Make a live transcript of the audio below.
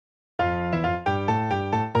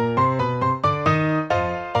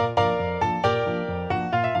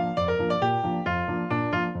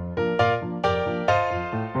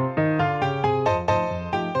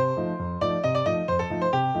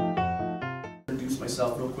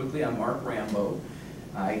myself real quickly. I'm Mark Rambow.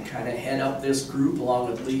 I kind of head up this group along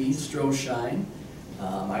with Lee Stroshine.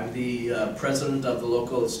 I'm the president of the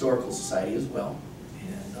local historical society as well,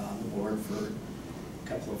 and on the board for a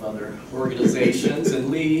couple of other organizations.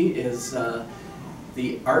 And Lee is the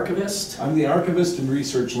archivist. I'm the archivist and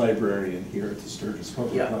research librarian here at the Sturgis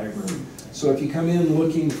Public Library. So if you come in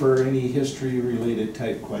looking for any history-related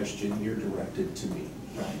type question, you're directed to me.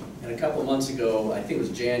 Right. And a couple of months ago, I think it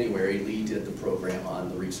was January, Lee did the program on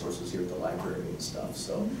the resources here at the library and stuff.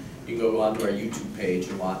 So you can go onto our YouTube page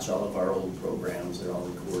and watch all of our old programs. They're all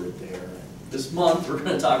recorded there. This month, we're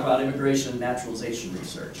going to talk about immigration and naturalization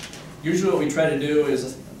research. Usually what we try to do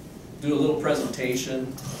is do a little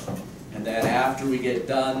presentation, and then after we get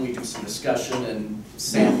done, we do some discussion and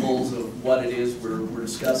samples of what it is we're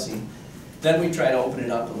discussing. Then we try to open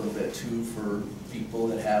it up a little bit too for people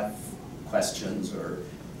that have questions or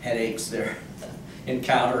headaches they're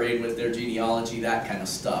encountering with their genealogy, that kind of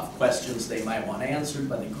stuff. Questions they might want answered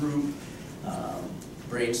by the group,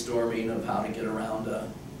 brainstorming of how to get around a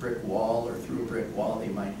brick wall or through a brick wall they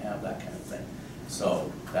might have, that kind of thing.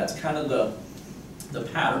 So that's kind of the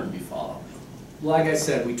pattern we follow. Like I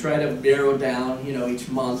said, we try to narrow down, each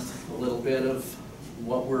month a little bit of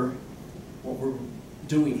what we're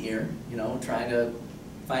doing here, trying to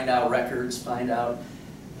find out records, find out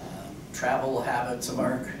travel habits of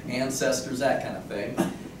our ancestors, that kind of thing.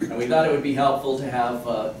 And we thought it would be helpful to have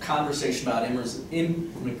a conversation about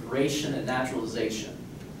immigration and naturalization.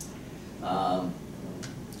 I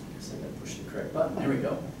guess I gotta push the correct button, there we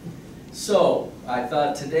go. So, I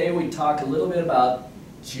thought today we'd talk a little bit about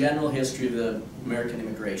general history of the American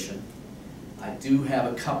immigration. I do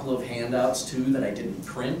have a couple of handouts too that I didn't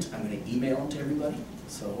print. I'm going to email them to everybody.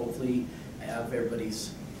 So hopefully I have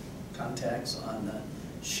everybody's contacts on the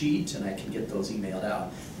sheet and I can get those emailed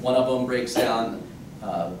out. One of them breaks down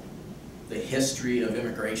the history of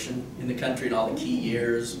immigration in the country and all the key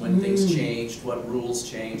years, when things changed, what rules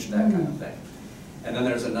changed, that kind of thing. And then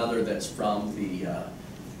there's another that's from the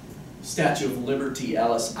Statue of Liberty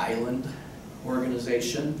Ellis Island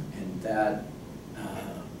organization, and that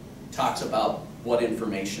talks about what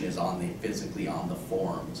information is physically on the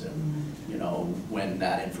forms, and when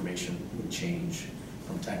that information would change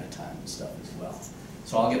from time to time and stuff as well.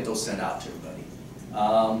 So I'll get those sent out to everybody.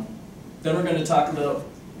 Then we're going to talk about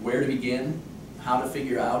where to begin, how to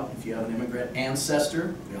figure out if you have an immigrant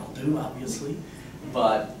ancestor. We all do, obviously,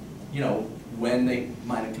 but when they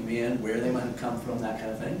might have come in, where they might have come from, that kind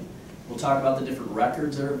of thing. We'll talk about the different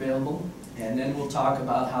records that are available, and then we'll talk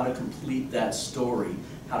about how to complete that story,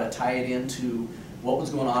 how to tie it into what was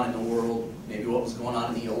going on in the world, maybe what was going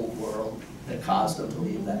on in the old world that caused them to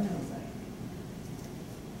leave, that kind of thing.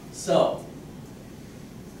 So,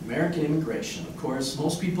 American immigration. Of course,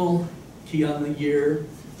 most people key on the year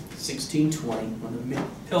 1620, when the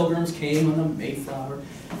Pilgrims came on the Mayflower.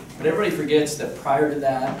 But everybody forgets that prior to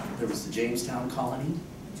that, there was the Jamestown colony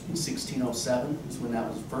in 1607, is when that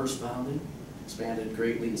was first founded, expanded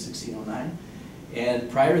greatly in 1609. And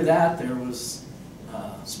prior to that, there was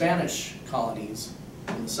Spanish colonies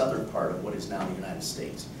in the southern part of what is now the United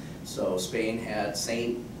States. So Spain had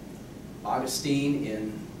St. Augustine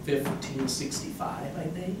in 1565, I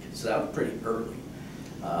think, so that was pretty early.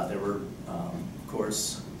 There were, of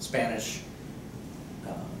course, Spanish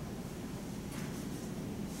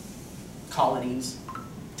colonies,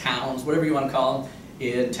 towns, whatever you want to call them,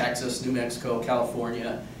 in Texas, New Mexico,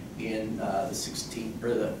 California, in the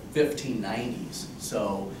 1590s.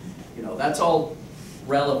 So, that's all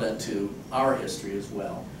relevant to our history as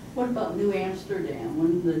well. What about New Amsterdam,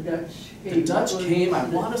 when the Dutch came? The Dutch came, I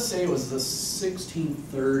want to say it was the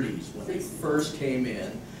 1630s when they first came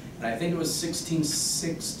in. And I think it was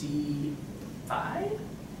 1665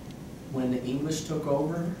 when the English took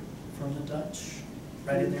over from the Dutch.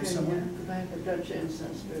 Right in there somewhere. Yeah, because I have a Dutch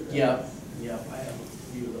ancestor. Yep, I have a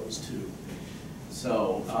few of those too.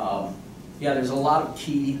 So, yeah, there's a lot of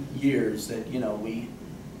key years that,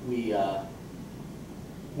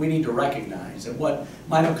 we need to recognize, and what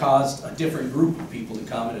might have caused a different group of people to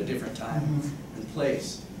come at a different time and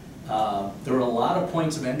place. There were a lot of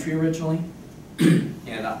points of entry originally,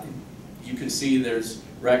 and you can see there's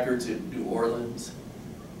records in New Orleans,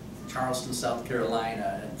 Charleston, South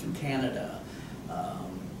Carolina, and through Canada,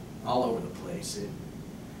 all over the place.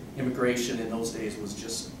 Immigration in those days was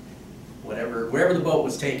just wherever the boat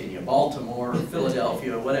was taking you, Baltimore,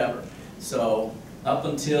 Philadelphia, whatever. So up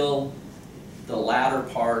until the latter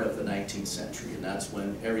part of the 19th century, and that's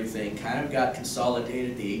when everything kind of got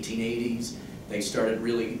consolidated. The 1880s, they started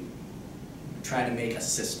really trying to make a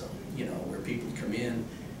system, where people would come in,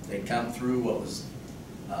 they'd come through what was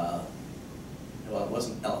well, it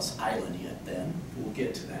wasn't Ellis Island yet then, we'll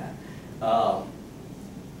get to that.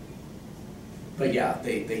 But yeah,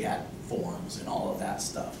 they had forms and all of that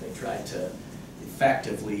stuff. They tried to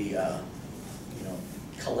effectively,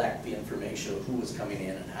 collect the information of who was coming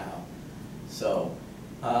in and how. So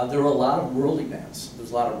there were a lot of world events. There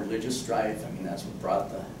was a lot of religious strife. I mean, that's what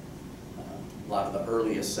brought a lot of the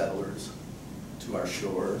earliest settlers to our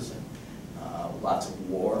shores. And lots of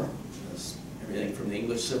war. There's everything from the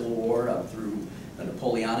English Civil War up through the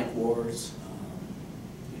Napoleonic Wars.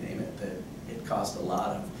 You name it. It caused a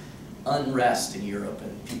lot of unrest in Europe,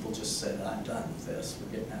 and people just said, I'm done with this.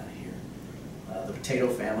 We're getting out of here. The potato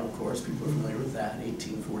famine, of course, people are familiar with that.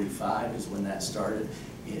 1845 is when that started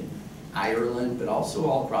in Ireland, but also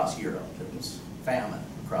all across Europe. There was famine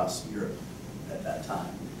across Europe at that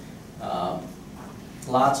time.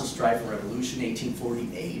 Lots of strife and revolution.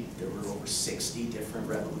 1848, there were over 60 different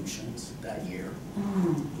revolutions that year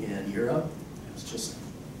in Europe. It was just,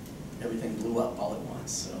 everything blew up all at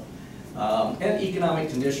once. So, and economic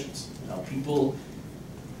conditions. People,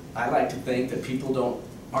 I like to think that people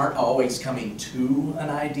aren't always coming to an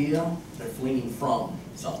idea, they're fleeing from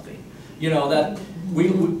something. That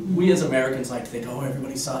we as Americans like to think, oh,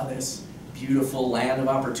 everybody saw this beautiful land of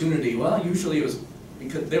opportunity. Well, usually it was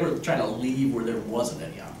because they were trying to leave where there wasn't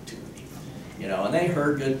any opportunity. And they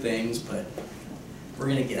heard good things, but we're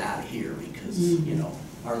gonna get out of here because,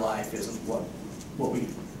 our life isn't what we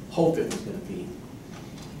hoped it was gonna be.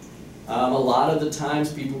 A lot of the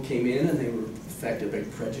times people came in and they were affected by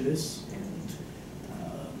prejudice, and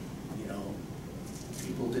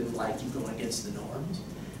people didn't like you going against the norms.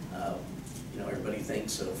 Everybody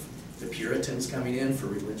thinks of the Puritans coming in for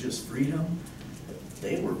religious freedom.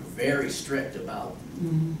 They were very strict about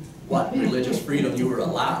what religious freedom you were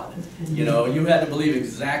allowed. You had to believe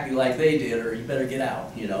exactly like they did, or you better get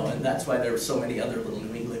out. And that's why there were so many other little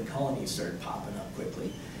New England colonies started popping up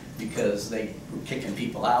quickly, because they were kicking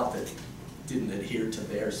people out that didn't adhere to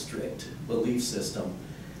their strict belief system.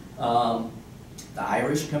 The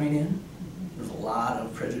Irish coming in, there's a lot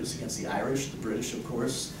of prejudice against the Irish. The British, of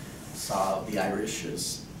course, saw the Irish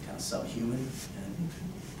as kind of subhuman and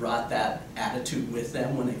brought that attitude with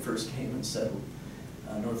them when they first came and settled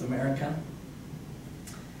North America.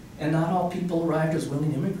 And not all people arrived as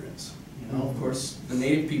willing immigrants. Of course, the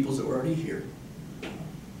native peoples that were already here.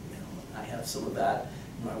 I have some of that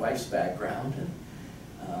in my wife's background,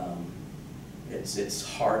 and it's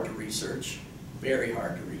hard to research, very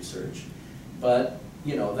hard to research, but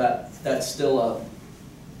that's still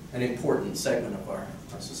an important segment of our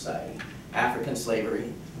society. African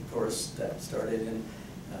slavery, of course, that started in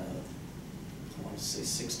I want to say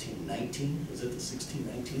 1619. Was it the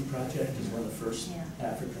 1619 project? Is when the first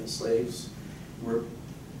African slaves were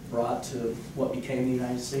brought to what became the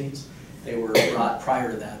United States. They were brought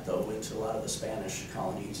prior to that, though, into a lot of the Spanish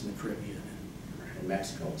colonies in the Caribbean and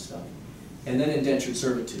Mexico and stuff. And then indentured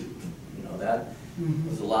servitude. That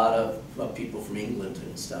was a lot of people from England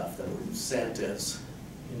and stuff that were sent as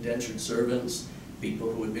indentured servants,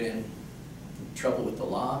 people who had been in trouble with the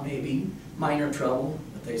law, maybe minor trouble,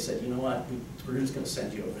 but they said, you know what, we're just going to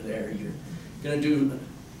send you over there. You're going to do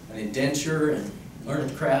an indenture and learn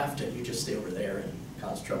a craft, and you just stay over there and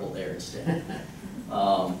cause trouble there instead.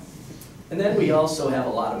 And then we also have a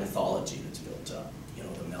lot of mythology that's built up,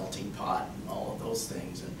 the melting pot and all of those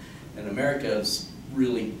things. And America is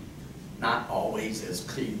really not always as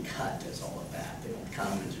clean cut as all of that. They don't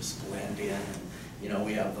come and just blend in. And,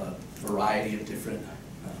 we have a variety of different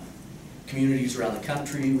communities around the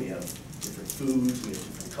country. We have different foods. We have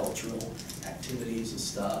different cultural activities and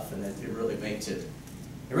stuff. And it really makes it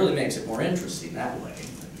more interesting that way.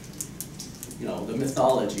 But, the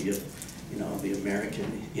mythology of the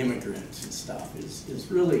American immigrant and stuff is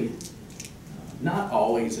really not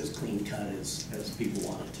always as clean cut as people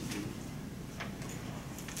want it to be.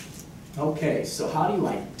 Okay, so how do you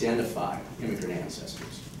identify immigrant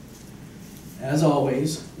ancestors? As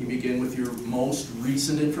always, you begin with your most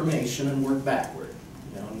recent information and work backward.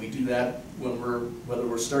 And we do that whether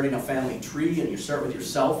we're starting a family tree and you start with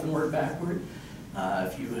yourself and work backward.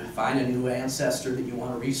 If you find a new ancestor that you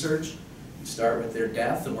want to research, you start with their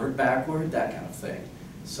death and work backward, that kind of thing.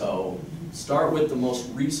 So start with the most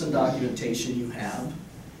recent documentation you have.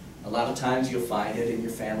 A lot of times you'll find it in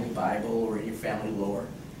your family Bible or in your family lore.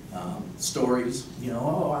 Stories,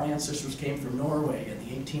 oh, our ancestors came from Norway in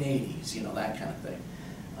the 1880s, that kind of thing.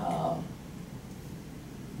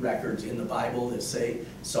 Records in the Bible that say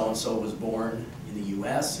so-and-so was born in the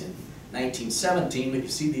U.S. in 1917, but you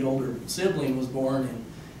see the older sibling was born in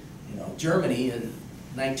Germany in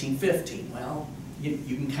 1915. Well, you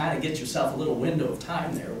can kind of get yourself a little window of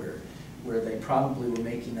time there where they probably were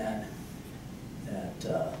making that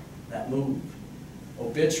that move.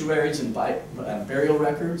 Obituaries and burial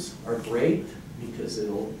records are great because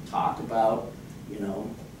it'll talk about, you know,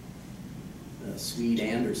 Swede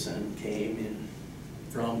Anderson came in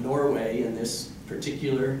from Norway in this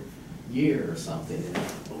particular year or something in an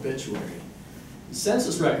obituary. The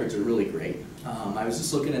census records are really great. I was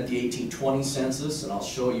just looking at the 1820 census, and I'll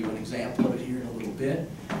show you an example of it here in a little bit.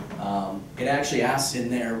 It actually asks in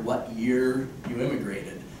there what year you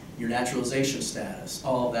immigrated, your naturalization status,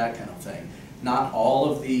 all of that kind of thing. Not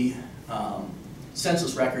all of the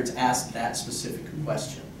census records ask that specific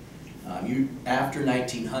question. After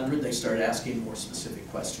 1900, they started asking more specific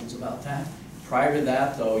questions about that. Prior to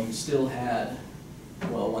that, though, you still had,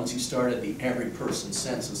 well, once you started the every person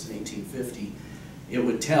census in 1850, it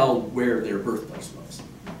would tell where their birthplace was.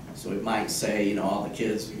 So it might say, you know, all the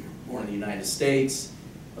kids were born in the United States,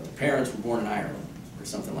 but the parents were born in Ireland, or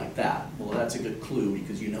something like that. Well, that's a good clue,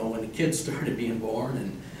 because you know when the kids started being born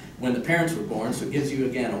and when the parents were born, so it gives you,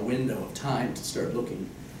 again, a window of time to start looking.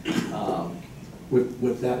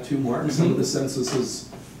 With that too, Mark, some of the censuses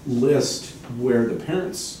list where the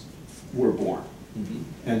parents were born.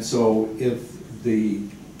 And so if the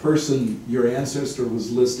person, your ancestor,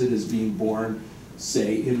 was listed as being born,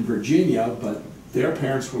 say, in Virginia, but their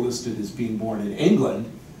parents were listed as being born in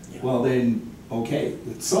England, well then, okay,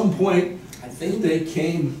 at some point, I think they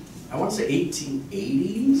came. I want to say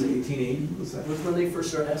 1880. Was it 1880? Was that? Was when they first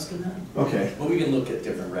started asking that? Okay. Well, we can look at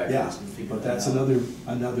different records Yeah, and figure but that that's out.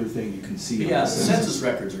 another thing you can see. But on yeah, the census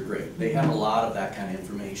records are great. They have a lot of that kind of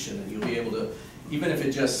information, and you'll be able to, even if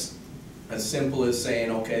it's just as simple as saying,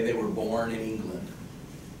 okay, they were born in England,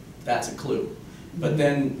 that's a clue. But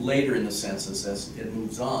then later in the census, as it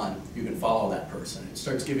moves on, you can follow that person. It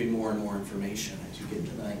starts giving more and more information as you get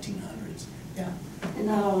into the 1900s. Yeah. And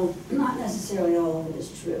not necessarily all of it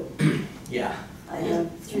is true. Yeah. I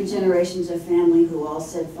have 3 generations of family who all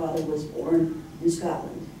said father was born in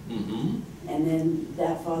Scotland. Mm-hmm. And then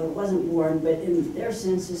that father wasn't born, but in their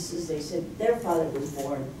censuses, they said their father was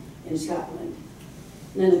born in Scotland.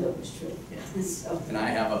 None of it was true. Yeah. So, And I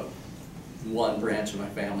have one branch of my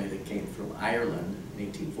family that came from Ireland in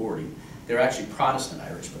 1840. They were actually Protestant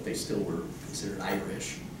Irish, but they still were considered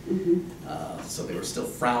Irish. So they were still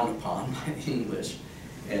frowned upon by the English.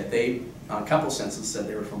 And they, on a couple censuses, said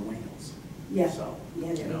they were from Wales. yeah. So,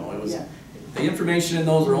 Yeah, you know, it was, yeah. the information in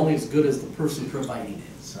those are only as good as the person providing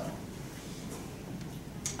it, so.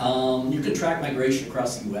 You can track migration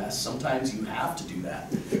across the U.S. Sometimes you have to do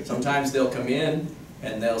that. Sometimes they'll come in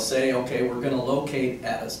and they'll say, okay, we're gonna locate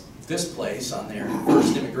at this place on their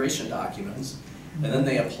first immigration documents, and then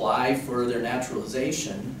they apply for their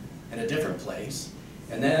naturalization in a different place.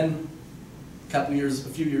 And then a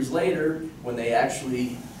few years later, when they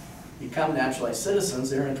actually become naturalized citizens,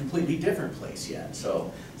 they're in a completely different place yet.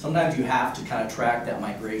 So sometimes you have to kind of track that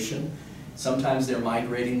migration. Sometimes they're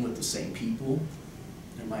migrating with the same people.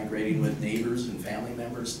 They're migrating with neighbors and family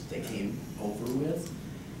members that they came over with.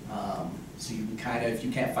 So you can kind of, if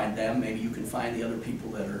you can't find them, maybe you can find the other people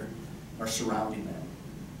that are surrounding them.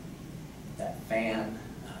 That fan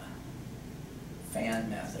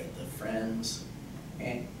method, the friends,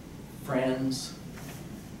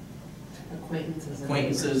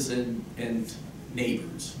 acquaintances and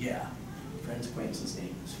neighbors, yeah. Friends, acquaintances,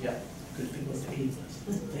 neighbors, yeah. Good thing with the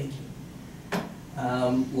list. Thank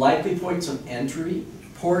you. Likely ports of entry,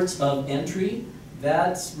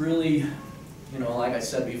 that's really, you know, like I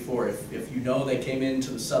said before, if you know they came into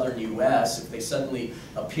the southern U.S., if they suddenly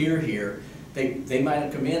appear here, they might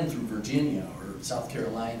have come in through Virginia or South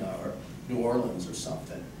Carolina or New Orleans or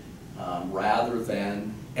something, rather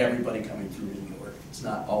than everybody coming through New York. It's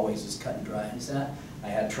not always as cut and dry as that. I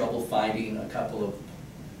had trouble finding a couple of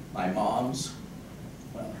my mom's,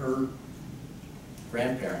 well, her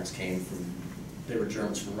grandparents came from, they were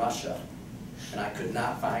Germans from Russia, and I could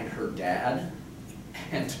not find her dad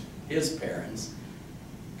and his parents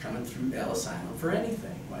coming through Ellis Island for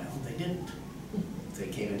anything. Well, they didn't. They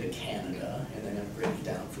came into Canada and then immigrated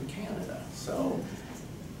down from Canada, so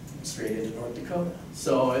straight into North Dakota.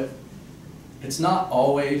 So it's not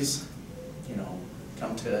always, you know,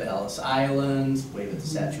 come to Ellis Island, wave at the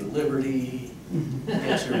Statue of Liberty,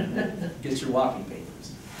 get your walking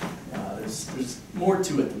papers. There's more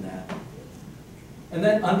to it than that. And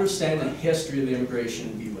then understand the history of the immigration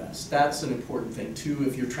in the U.S. That's an important thing too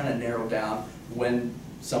if you're trying to narrow down when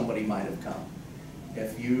somebody might have come.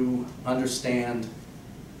 If you understand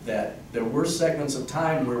that there were segments of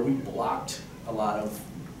time where we blocked a lot of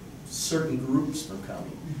certain groups from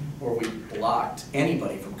coming, or we blocked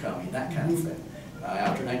anybody from coming, that kind of thing.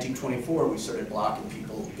 After 1924, we started blocking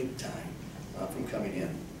people big time from coming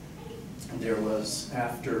in. there was,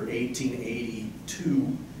 after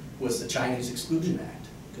 1882, was the Chinese Exclusion Act,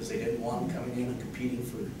 because they didn't want them coming in and competing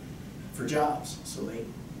for jobs. So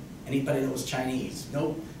anybody that was Chinese,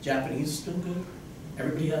 no Japanese, still good,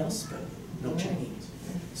 everybody else, but no Chinese.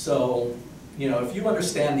 So, you know, if you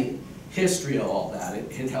understand the history of all that,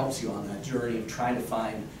 it helps you on that journey of trying to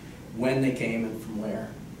find when they came and from where.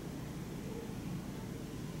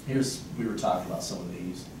 We were talking about some of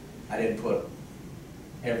these. I didn't put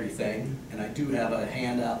everything, and I do have a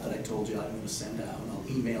handout that I told you I'm going to send out, and I'll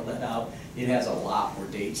email that out. It has a lot more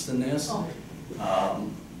dates than this,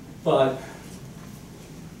 but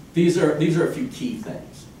these are a few key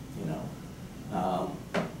things, you know.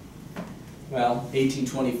 Well,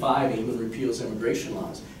 1825, England repeals immigration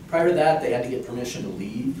laws. Prior to that, they had to get permission to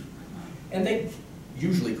leave, and they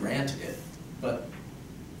usually granted it, but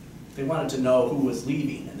they wanted to know who was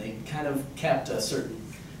leaving, and they kind of kept a certain,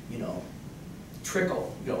 you know,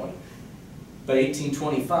 trickle going. But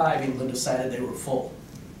 1825, England decided they were full,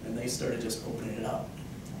 and they started just opening it up,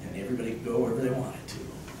 and everybody could go wherever they wanted to.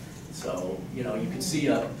 So, you know, you can see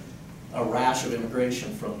a rash of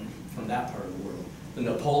immigration from that part of the world. The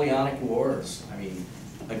Napoleonic Wars, I mean,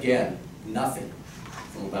 again, nothing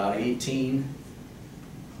from about early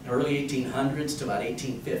 1800s to about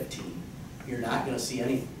 1815. You're not going to see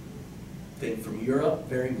anything from Europe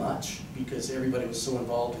very much, because everybody was so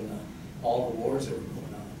involved in all the wars that were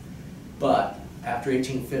going on. But after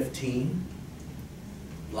 1815,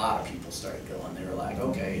 a lot of people started going. They were like,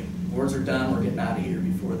 okay, wars are done, we're getting out of here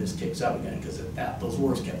before this kicks up again, because those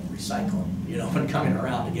wars kept recycling, you know, and coming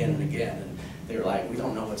around again and again. And they were like, we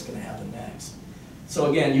don't know what's going to happen next. So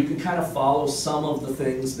again, you can kind of follow some of the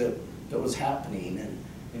things that was happening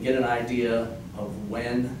and get an idea of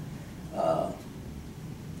when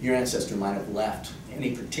your ancestor might have left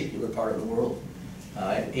any particular part of the world.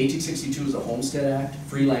 1862 was the Homestead Act,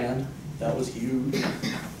 free land. That was huge.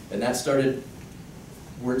 And that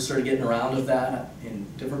word started getting around of that in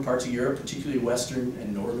different parts of Europe, particularly Western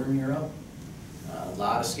and Northern Europe. A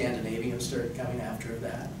lot of Scandinavians started coming after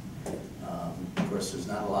that. Of course, there's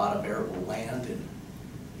not a lot of arable land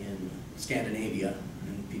in Scandinavia,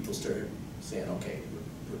 and people started saying, okay,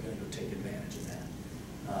 we're going to go take advantage of that.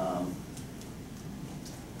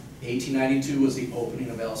 1892 was the opening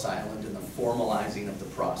of Ellis Island and the formalizing of the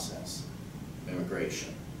process of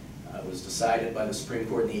immigration. It was decided by the Supreme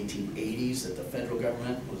Court in the 1880s that the federal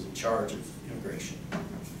government was in charge of immigration.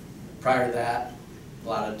 Prior to that, a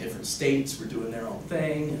lot of different states were doing their own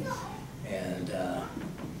thing and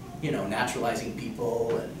you know, naturalizing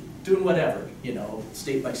people and doing whatever, you know,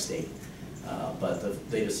 state by state. But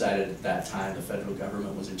they decided at that time the federal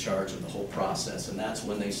government was in charge of the whole process, and that's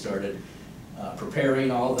when they started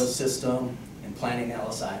preparing all the system and planning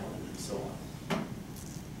Ellis Island and so on.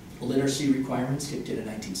 Literacy requirements kicked in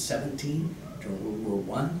 1917 during World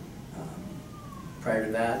War I. Prior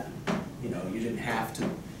to that, you know, you didn't have to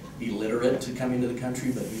be literate to come into the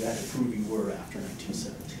country, but you had to prove you were after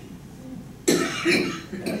 1917.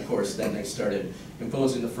 And of course, then they started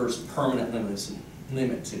imposing the first permanent limits in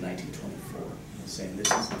 1924, saying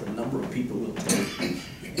this is the number of people we'll take,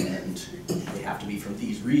 and they have to be from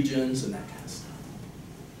these regions and that kind of stuff.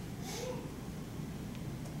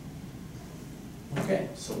 Okay,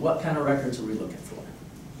 so what kind of records are we looking for?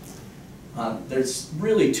 There's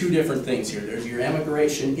really two different things here. There's your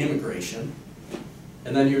immigration,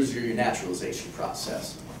 and then here's your naturalization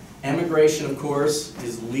process. Emigration, of course,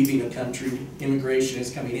 is leaving a country. Immigration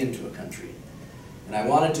is coming into a country. And I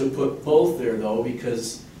wanted to put both there, though,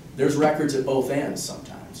 because there's records at both ends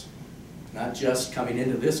sometimes. Not just coming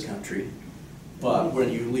into this country, but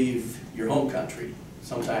when you leave your home country.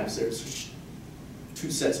 Sometimes there's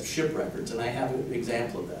two sets of ship records, and I have an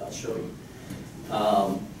example of that. I'll show you.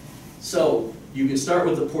 So you can start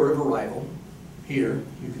with the port of arrival here.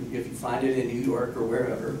 You can, if you find it in New York or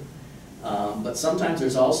wherever. But sometimes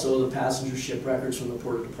there's also the passenger ship records from the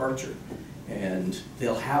port of departure, and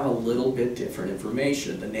they'll have a little bit different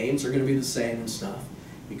information. The names are going to be the same and stuff,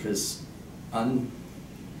 because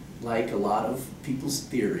unlike a lot of people's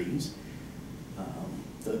theories,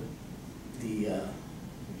 the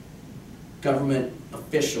government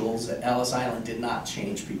officials at Ellis Island did not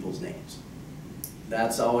change people's names.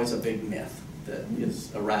 That's always a big myth that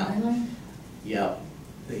is around. Really? Yeah.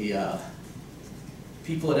 The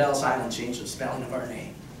people at Ellis Island changed the spelling of our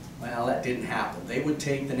name. Well, that didn't happen. They would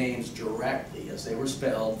take the names directly as they were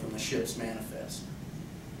spelled from the ship's manifest,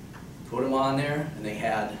 put them on there, and they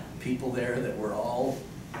had people there that were all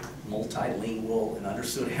multilingual and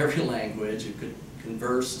understood every language and could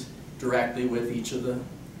converse directly with each of the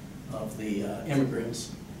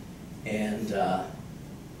immigrants. And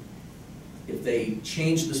if they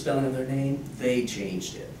changed the spelling of their name, they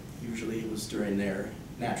changed it. Usually it was during their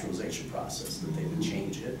naturalization process that they would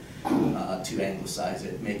change it to anglicize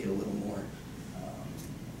it, make it a little more,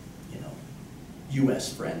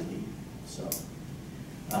 U.S. friendly. So,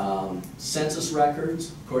 census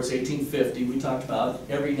records, of course, 1850. We talked about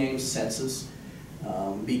every name's census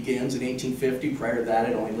begins in 1850. Prior to that,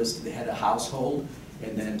 it only listed the head of household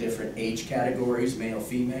and then different age categories, male,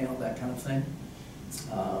 female, that kind of thing.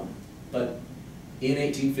 But in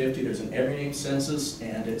 1850, there's an every name census,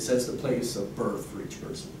 and it says the place of birth for each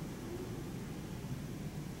person.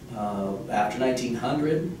 After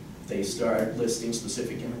 1900, they start listing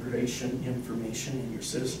specific immigration information in your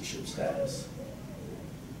citizenship status.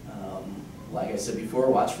 Like I said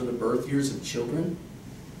before, watch for the birth years of children.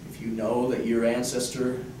 If you know that your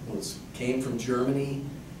ancestor came from Germany,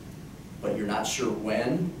 but you're not sure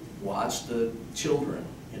when, watch the children.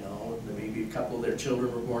 Maybe a couple of their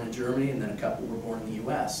children were born in Germany, and then a couple were born in the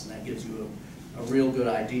U.S., and that gives you a real good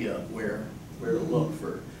idea of where to look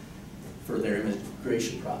for their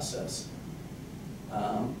immigration process.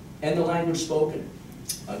 And the language spoken.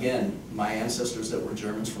 Again, my ancestors that were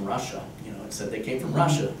Germans from Russia, it said they came from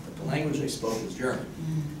Russia, but the language they spoke was German.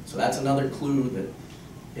 So that's another clue that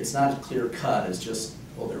it's not as clear cut as just,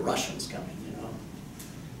 oh, they're Russians coming,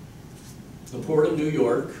 The Port of New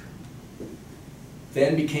York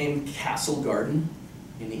then became Castle Garden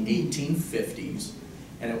in the 1850s,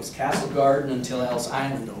 and it was Castle Garden until Ellis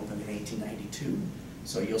Island opened in 1892.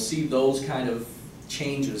 So you'll see those kind of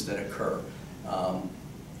changes that occur.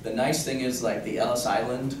 The nice thing is, like the Ellis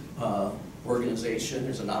Island organization,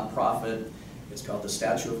 there's a nonprofit, it's called the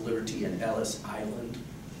Statue of Liberty and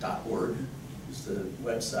ellisisland.org is the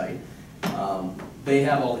website. They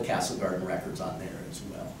have all the Castle Garden records on there as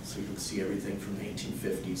well. So you can see everything from the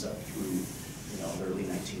 1850s up through the early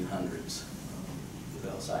 1900s with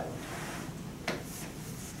Ellis Island.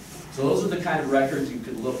 So those are the kind of records you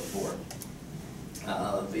could look for.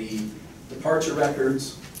 The departure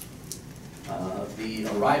records, the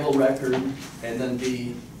arrival record, and then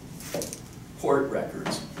the port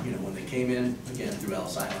records. When they came in, again, through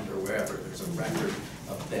Ellis Island or wherever, there's a record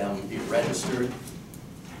of them being registered.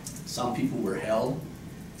 Some people were held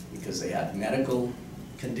because they had medical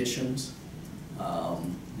conditions.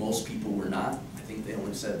 Most people were not. I think they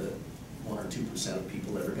only said that 1 or 2% of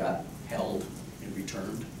people ever got held and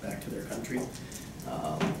returned back to their country.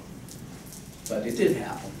 But it did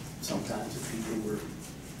happen sometimes if people were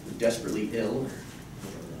desperately ill or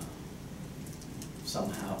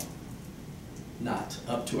somehow not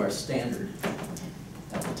up to our standard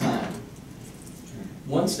at the time.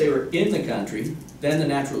 Once they were in the country, then the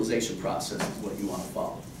naturalization process is what you want to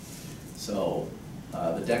follow. So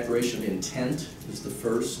the Declaration of Intent is the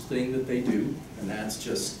first thing that they do, and that's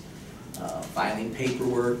just filing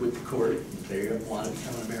paperwork with the court if they want to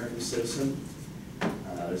become an American citizen.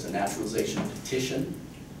 There's a naturalization petition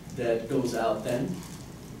that goes out then.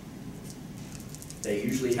 They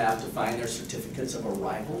usually have to find their certificates of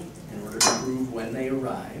arrival in order to prove when they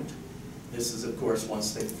arrived. This is, of course,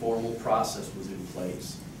 once the formal process was in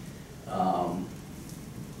place.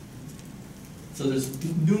 So there's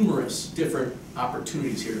numerous different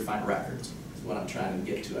opportunities here to find records, is what I'm trying to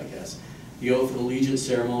get to, I guess. The oath of allegiance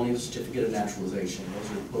ceremony, the certificate of naturalization,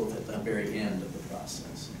 those are both at the very end of the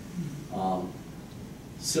process.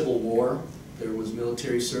 Civil War, there was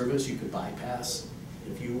military service you could bypass.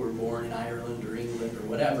 If you were born in Ireland or England or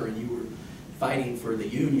whatever and you were fighting for the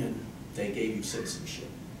Union, they gave you citizenship.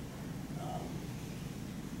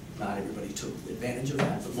 Not everybody took advantage of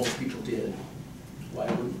that, but most people did. Why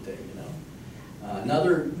wouldn't they,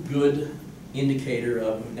 Another good indicator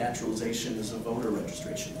of naturalization is a voter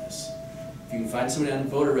registration list. If you can find somebody on a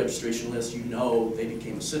voter registration list, you know they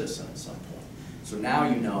became a citizen at some point. So now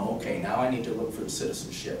you know, okay, now I need to look for the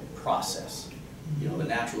citizenship process, the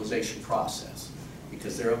naturalization process.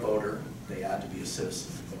 Because they're a voter, they had to be a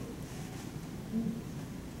citizen to vote.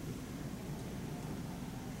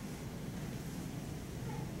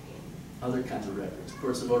 Other kinds of records. Of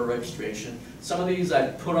course, the voter registration. Some of these I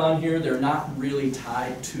put on here, they're not really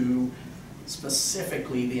tied to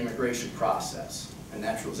specifically the immigration process and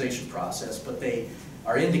naturalization process, but they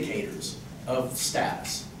are indicators of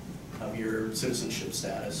status, of your citizenship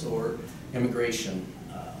status or immigration,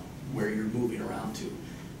 where you're moving around to.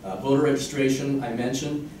 Voter registration, I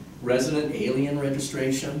mentioned. Resident alien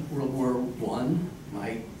registration, World War I.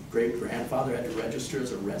 My great-grandfather had to register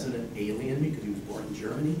as a resident alien because he was born in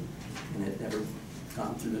Germany and had never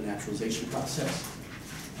gone through the naturalization process.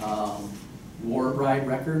 War bride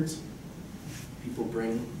records. People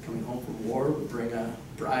coming home from war would bring a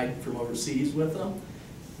bride from overseas with them.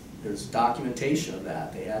 There's documentation of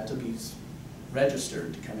that. They had to be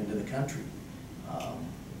registered to come into the country.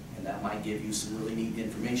 And that might give you some really neat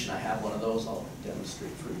information. I have one of those I'll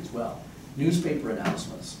demonstrate for you as well. Newspaper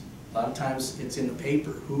announcements. A lot of times it's in the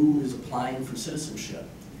paper, who is applying for citizenship.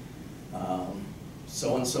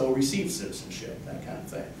 So-and-so received citizenship, that kind of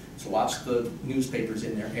thing. So watch the newspapers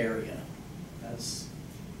in their area. That's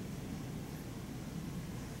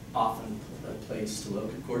often a place to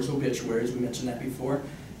look. Of course, obituaries, we mentioned that before.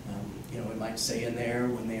 You know, it might say in there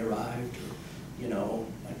when they arrived, or, you know,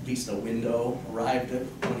 at least a window, arrived at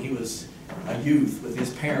when he was a youth with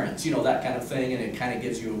his parents, you know, that kind of thing, and it kind of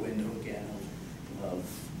gives you a window again of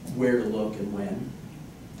where to look and when.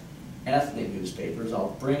 Ethnic newspapers,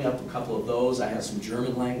 I'll bring up a couple of those. I have some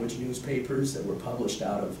German language newspapers that were published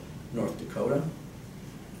out of North Dakota,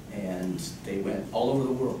 and they went all over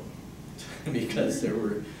the world because there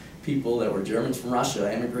were people that were Germans from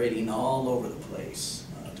Russia emigrating all over the place,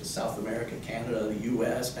 to South America, Canada, the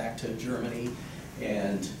US, back to Germany,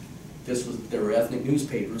 and there were ethnic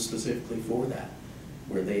newspapers specifically for that,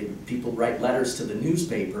 where people write letters to the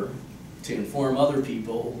newspaper to inform other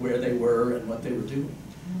people where they were and what they were doing.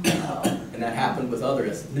 And that happened with other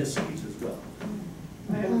ethnicities as well.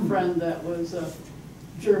 I have a friend that was a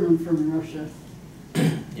German from Russia.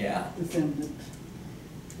 Yeah. Descendant.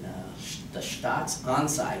 The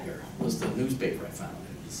Staatsanzeiger was the newspaper I found.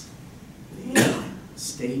 It was the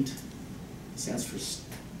state, stands for state,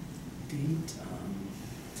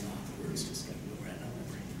 the word's just going to go right now.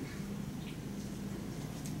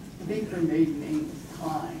 I think her maiden name was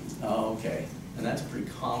Klein. Oh, okay. And that's a pretty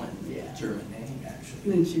common Yeah. German name, actually.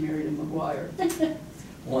 And then she married a McGuire.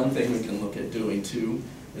 One thing we can look at doing too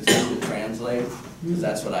is Google Translate, because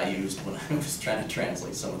that's what I used when I was trying to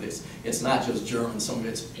translate some of this. It's not just German, some of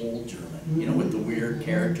it's old German, you know, with the weird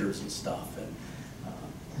characters and stuff. And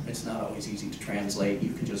it's not always easy to translate.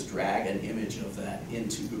 You can just drag an image of that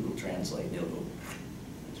into Google Translate and it'll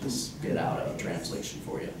just spit out a translation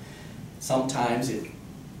for you. Sometimes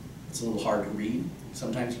it's a little hard to read.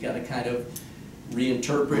 Sometimes you got to kind of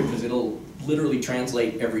reinterpret because it'll literally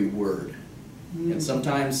translate every word. And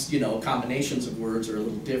sometimes, you know, combinations of words are a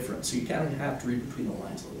little different, so you kind of have to read between the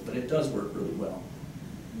lines a little, but it does work really well.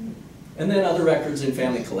 And then other records in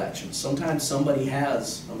family collections. Sometimes somebody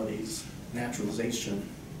has somebody's naturalization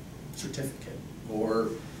certificate,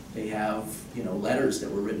 or they have, you know, letters that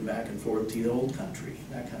were written back and forth to the old country,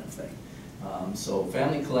 that kind of thing. So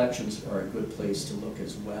family collections are a good place to look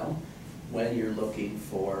as well when you're looking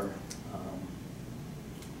for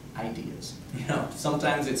ideas. You know,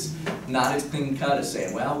 sometimes it's not as clean cut as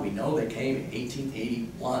saying, well, we know they came in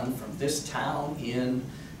 1881 from this town in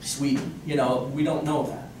Sweden. You know, we don't know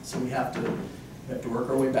that. So we have to work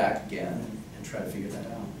our way back again and try to figure that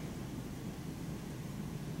out.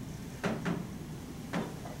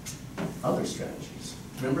 Other strategies.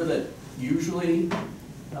 Remember that usually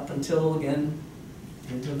up until, again,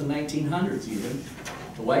 into the 1900s even,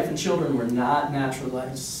 the wife and children were not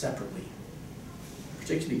naturalized separately.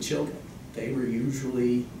 Particularly children. They were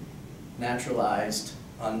usually naturalized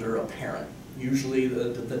under a parent, usually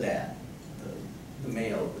the dad, the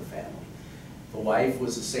male of the family. The wife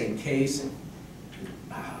was the same case. It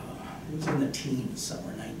was in the teens,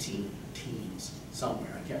 somewhere, 19 teens,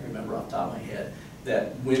 somewhere, I can't remember off the top of my head,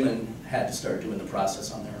 that women had to start doing the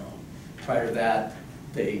process on their own. Prior to that,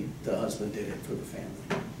 the husband did it for the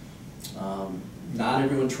family. Not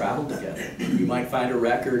everyone traveled together. You might find a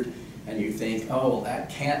record and you think, oh, well, that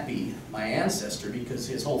can't be my ancestor because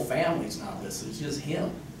his whole family's not listed, it's just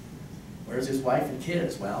him. Where's his wife and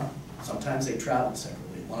kids? Well, sometimes they traveled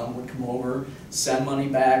separately. One of them would come over, send money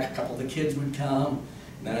back, a couple of the kids would come,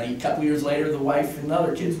 and then a couple years later the wife and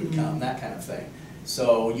other kids would come, that kind of thing.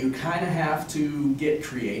 So you kind of have to get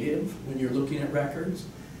creative when you're looking at records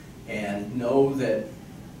and know that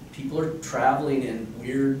people are traveling in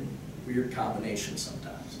weird combinations sometimes.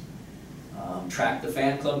 Track the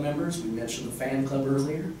fan club members. We mentioned the fan club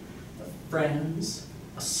earlier. The friends,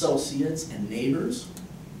 associates, and neighbors.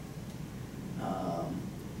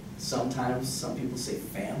 Sometimes some people say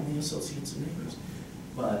family, associates, and neighbors.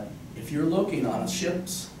 But if you're looking on a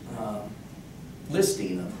ship's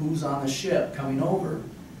listing of who's on the ship coming over,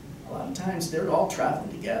 a lot of times they're all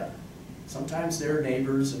traveling together. Sometimes they're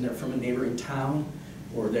neighbors and they're from a neighboring town,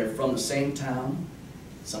 or they're from the same town.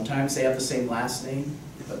 Sometimes they have the same last name,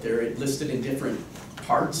 but they're listed in different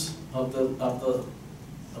parts of the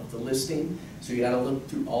listing. So you got to look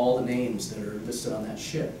through all the names that are listed on that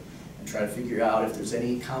ship and try to figure out if there's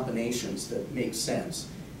any combinations that make sense.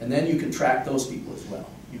 And then you can track those people as well.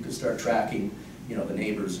 You can start tracking, you know, the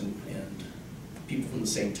neighbors and people from the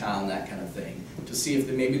same town, that kind of thing, to see if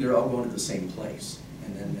maybe they're all going to the same place.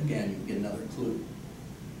 And then again, you get another clue.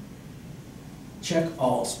 check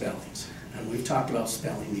all spellings. And we've talked about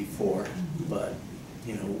spelling before, but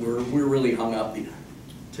you know, we're really hung up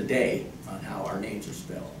today on how our names are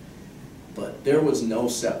spelled. But there was no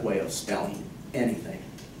set way of spelling anything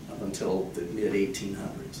up until the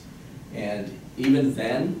mid-1800s. And even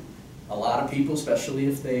then, a lot of people, especially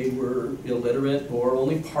if they were illiterate or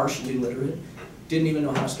only partially literate, didn't even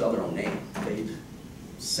know how to spell their own name. They'd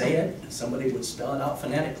say it, and somebody would spell it out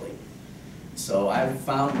phonetically. So I've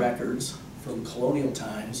found records from colonial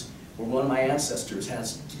times where one of my ancestors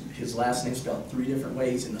has his last name spelled 3 different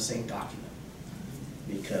ways in the same document,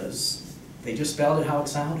 because they just spelled it how it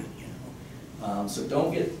sounded, you know. So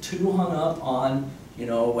don't get too hung up on, you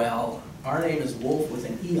know, well, our name is Wolf with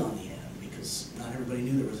an E on the end, because not everybody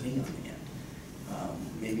knew there was an E on the end.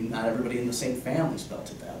 Maybe not everybody in the same family spelled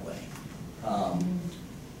it that way.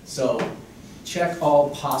 So check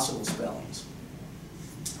all possible spellings.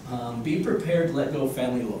 Be prepared to let go of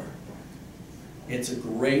family lore. It's a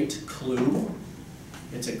great clue.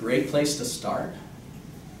 It's a great place to start,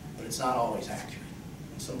 but it's not always accurate.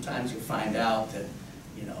 And sometimes you'll find out that,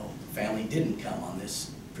 you know, family didn't come on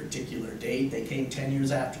this particular date. They came 10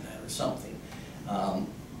 years after that or something.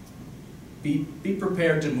 Be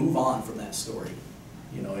prepared to move on from that story,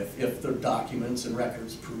 you know, if the documents and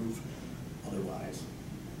records prove otherwise.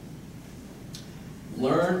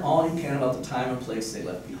 Learn all you can about the time and place they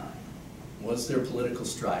left behind. Was there political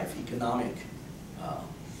strife, economic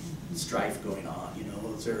strife going on? You know,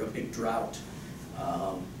 was there a big drought?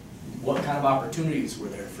 What kind of opportunities were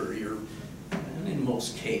there for your, and in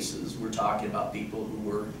most cases, we're talking about people who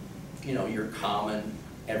were, you know, your common,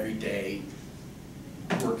 everyday,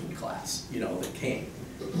 working class, you know, that came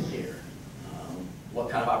here. What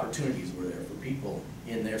kind of opportunities were there for people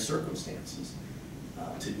in their circumstances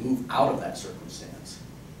to move out of that circumstance?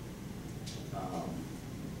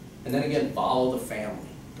 And then again, follow the family.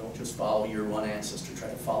 Don't just follow your one ancestor, try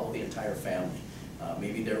to follow the entire family.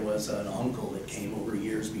 Maybe there was an uncle that came over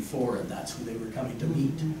years before and that's who they were coming to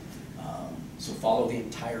meet. So follow the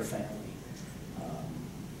entire family,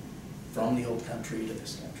 from the old country to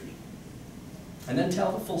this country. And then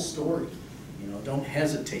tell the full story. You know, don't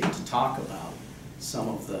hesitate to talk about some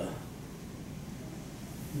of the,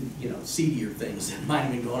 you know, seedier things that might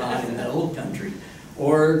have been going on in the old country,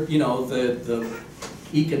 or, you know, the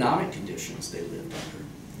economic conditions they lived under.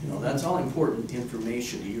 You know, that's all important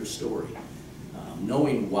information to your story.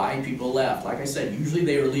 Knowing why people left. Like I said, usually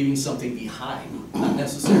they were leaving something behind, not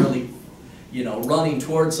necessarily, you know, running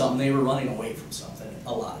towards something. They were running away from something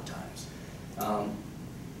a lot of times.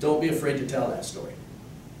 Don't be afraid to tell that story.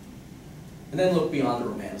 And then look beyond the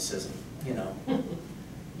romanticism, you know.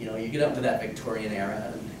 You know, you get up to that Victorian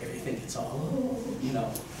era and everything gets all, you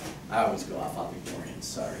know, I always go off on Victorians,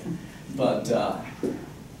 sorry. But,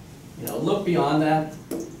 you know, look beyond that.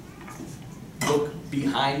 Look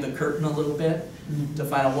behind the curtain a little bit to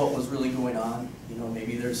find out what was really going on. You know,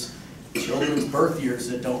 maybe there's children's birth years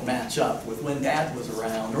that don't match up with when Dad was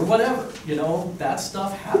around or whatever. You know, that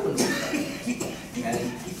stuff happens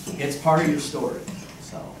and it's part of your story.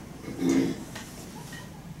 So.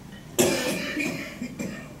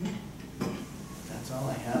 That's all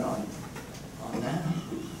I had on that.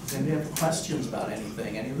 Does anybody have questions about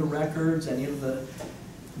anything? Any of the records, any of the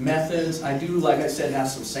methods? I do, like I said, have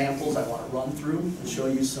some samples I want to run through and show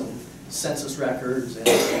you some census records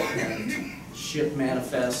and ship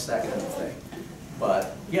manifests, that kind of thing.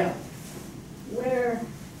 But, yeah. Where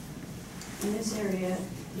in this area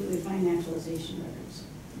do we find naturalization records?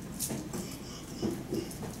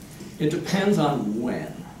 It depends on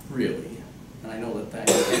when, really. And I know that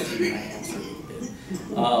can't give you my answer a little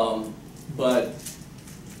bit. But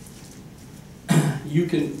you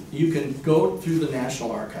can go through the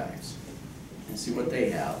National Archives and see what they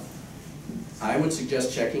have. I would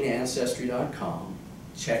suggest checking Ancestry.com,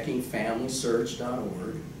 checking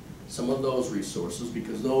FamilySearch.org, some of those resources,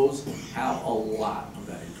 because those have a lot of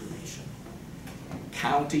that information.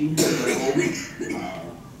 County,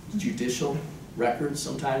 judicial records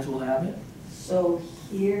sometimes will have it. So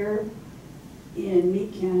here in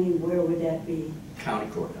Meade County, where would that be? County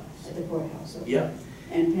courthouse. At the courthouse, okay. Yep.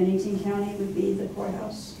 And Pennington County would be the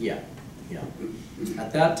courthouse? Yeah, yeah.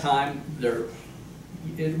 At that time,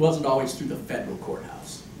 it wasn't always through the federal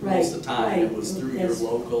courthouse. Most of the time, it was through your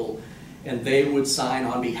local, and they would sign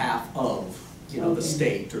on behalf of, you know, the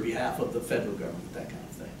state or behalf of the federal government, that kind of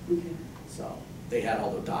thing. Okay. So they had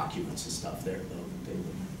all the documents and stuff there, though, that they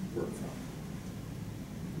would work from.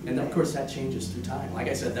 And of course, that changes through time. Like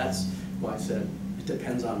I said, that's why I said it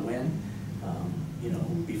depends on when. You know,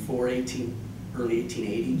 before early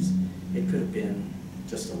 1880s, it could have been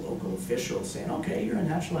just a local official saying, okay, you're a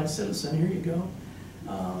naturalized citizen, here you go.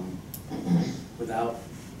 without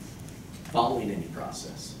following any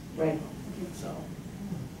process, Right. so.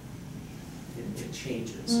 It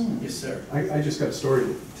changes. Yes, sir. I just got a story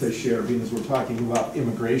to share, because we're talking about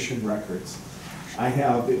immigration records.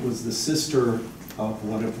 It was the sister of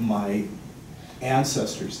one of my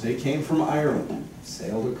ancestors. They came from Ireland,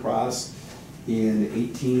 sailed across in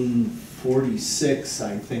 1846,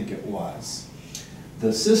 I think it was.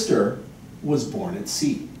 The sister was born at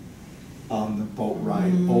sea on the boat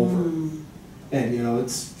ride over. And you know,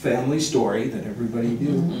 it's family story that everybody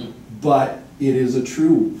knew, but it is a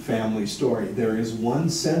true family story. There is one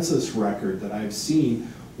census record that I've seen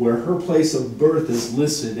where her place of birth is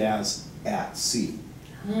listed as at sea.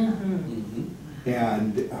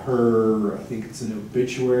 And her, I think it's an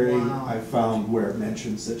obituary I found where it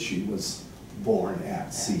mentions that she was born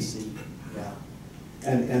at sea. Yeah.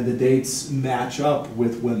 And the dates match up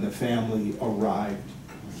with when the family arrived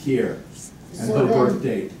here and So her then- birth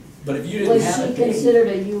date. But if you didn't Was have she a date, considered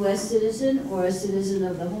a US citizen or a citizen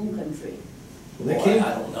of the home country? They boy, came,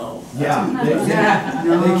 I don't know. yeah,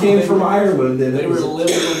 No. they came from Ireland and They it were was,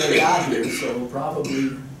 living when they got here, so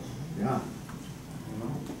probably, yeah,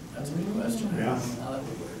 that's a good question. I Yeah. don't know how that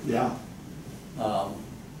would work. yeah.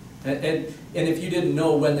 And if you didn't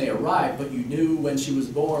know when they arrived, but you knew when she was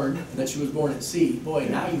born, and that she was born at sea, boy,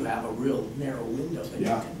 now you have a real narrow window that you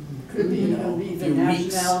Yeah. can. Could be, You know, could be the few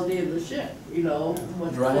weeks. nationality of the ship, you know,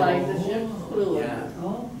 what Right. flag the ship flew Yeah. under.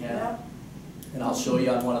 Oh, Yeah. And I'll show you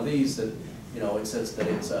on one of these that, you know, it says that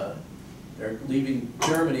it's they're leaving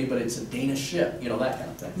Germany, but it's a Danish ship, you know, that kind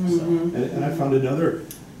of thing, so. And I found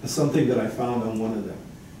something that I found on one of them.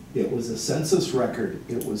 It was a census record.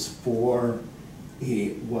 It was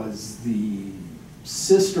the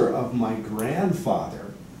sister of my grandfather.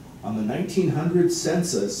 On the 1900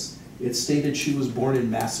 census, it stated she was born in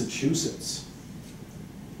Massachusetts.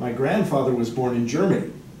 My grandfather was born in Germany,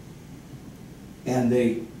 and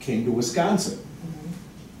they came to Wisconsin.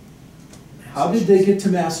 How did they get to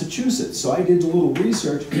Massachusetts? So I did a little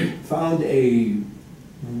research, found a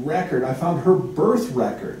record, I found her birth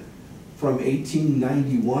record from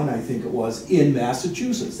 1891, I think it was, in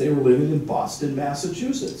Massachusetts. They were living in Boston,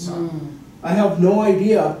 Massachusetts. I have no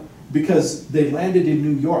idea, because they landed in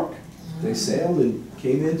New York. They sailed and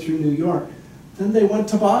came in through New York. Then they went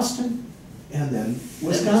to Boston, and then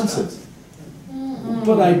Wisconsin.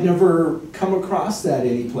 But I'd never come across that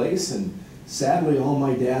anyplace, and sadly, all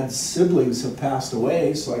my dad's siblings have passed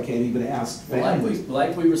away, so I can't even ask family.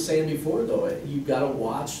 Like we were saying before, though, you've got to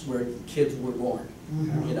watch where kids were born.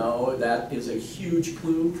 You know, that is a huge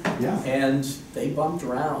clue. Yeah. And they bumped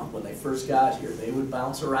around when they first got here. They would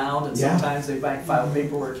bounce around, and Yeah. sometimes they might file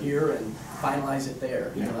paperwork here and finalize it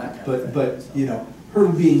there, you know, that kind of thing. But, so. you know, her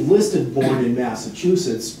being listed born in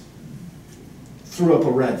Massachusetts threw up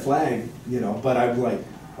a red flag, you know, but I'm like,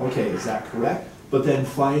 okay, is that correct? But then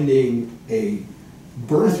finding a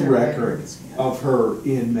birth Other record records, yeah. of her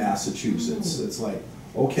in Massachusetts, it's like,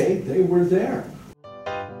 okay, they were there.